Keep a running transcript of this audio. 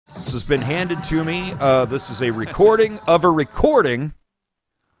This has been handed to me. This is a recording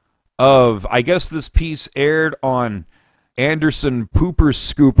of, I guess this piece aired on Anderson Pooper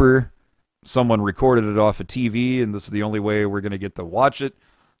Scooper. Someone recorded it off of TV, and this is the only way we're going to get to watch it.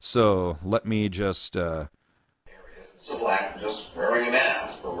 So let me just... civil act for just wearing a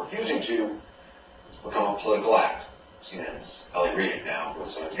mask or refusing to. It's become a political act. CNN's Ellie Reed now with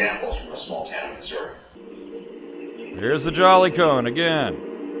some examples from a small town in Missouri. Here's the Jolly Cone again.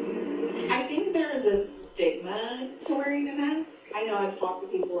 I think there is a stigma to wearing a mask. I know I've talked to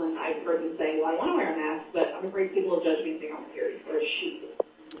people and I've heard them say, well, I want to wear a mask, but I'm afraid people will judge me and think I'm weird or a sheep.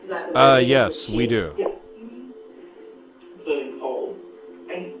 Yes, we do. Yeah. That's what I'm called.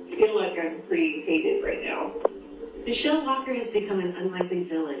 I feel like I'm pretty hated right now. Michelle Walker has become an unlikely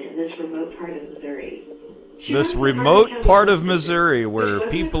villain in this remote part of Missouri. This remote part of Missouri where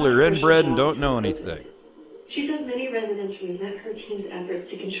people are inbred and don't know anything. She says many residents resent her team's efforts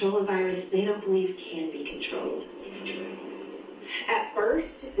to control a virus they don't believe can be controlled. At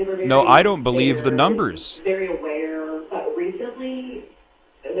first, they were very No, I don't believe the numbers. Very aware, but recently,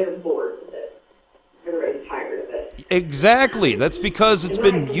 they're bored with it. Everybody's tired of it. Exactly. That's because it's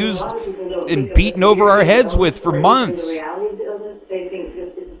been used and beaten over our heads with for months. The reality of the illness, they think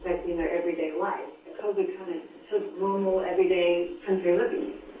just it's affecting their everyday life. COVID kind of took normal, everyday country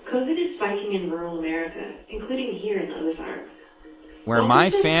living. COVID is spiking in rural America, including here in the Ozarks. Where my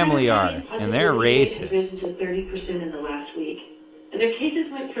family are, and they're racist. Has risen to 30% in the last week, and their cases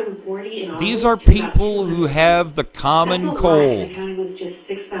went from 40 in August. These are people who have the common cold. In a county with just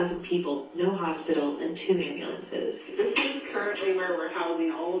 6,000 people, no hospital, and 2 ambulances. This is currently where we're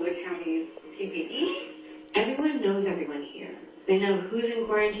housing all of the county's PPE. Everyone knows everyone here. They know who's in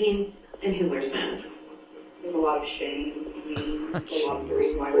quarantine and who wears masks. There's a lot of shame. A lot of the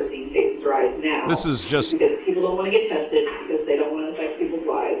reason why we're seeing cases rise now. This is just... because people don't want to get tested, because they don't want to affect people's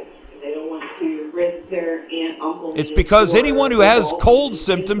lives. They don't want to risk their aunt, uncle... It's because anyone who has cold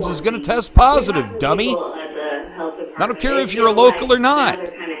symptoms is going to test positive, dummy. I don't care if you're a local or not.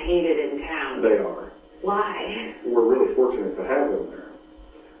 They're kind of hated in town. They are. Why? We're really fortunate to have them there.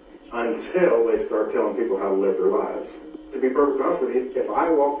 Until they start telling people how to live their lives. To be perfectly honest with you, if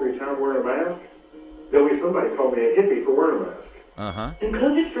I walk through town wearing a mask, there'll be somebody call me a hippie for wearing a mask. When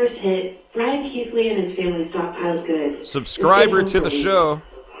COVID first hit, Brian Keathley and his family stockpiled goods. Subscriber to the show.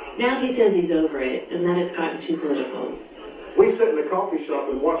 Now he says he's over it, and that it's gotten too political. We sit in a coffee shop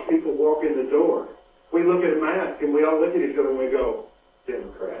and watch people walk in the door. We look at a mask and we all look at each other and we go,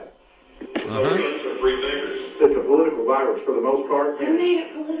 Democrat. It's a political virus for the most part. Who made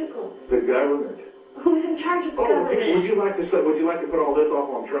it political? The government. Who's in charge of the government? Would you like to put all this off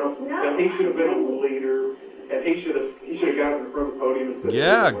on Trump? No. And he should have been a leader, and he should have gotten in front of the podium and said,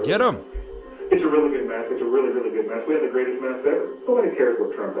 yeah, get him. It's a really good mask. It's a really, really good mask. We have the greatest mask ever. Nobody cares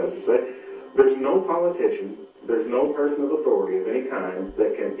what Trump has to say. There's no politician, there's no person of authority of any kind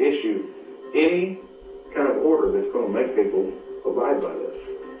that can issue any kind of order that's going to make people abide by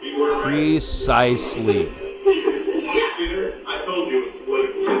this. Precisely. I told you it was a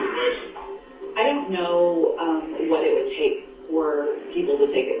political situation. I don't know what it would take for people to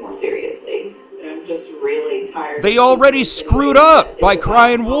take it more seriously. I'm just really tired. They already screwed up by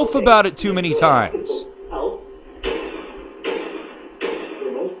crying wolf about it too many times. Help. For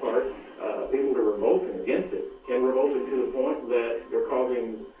the most part, people are revolting against it, and revolting to the point that they're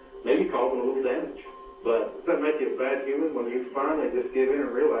maybe causing a little damage. But does that make you a bad human when you finally just give in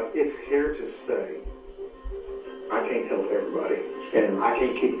and realize it's here to stay? I can't help everybody, and I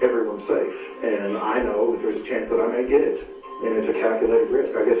can't keep everyone safe, and I know that there's a chance that I may get it, and it's a calculated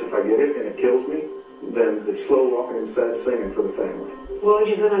risk. I guess if I get it and it kills me, then it's slow walking and sad singing for the family. What would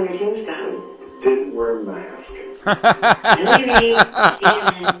you put on your tombstone? Didn't wear a mask.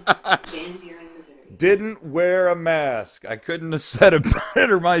 Didn't wear a mask. I couldn't have said it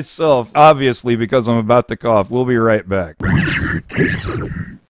better myself, obviously, because I'm about to cough. We'll be right back.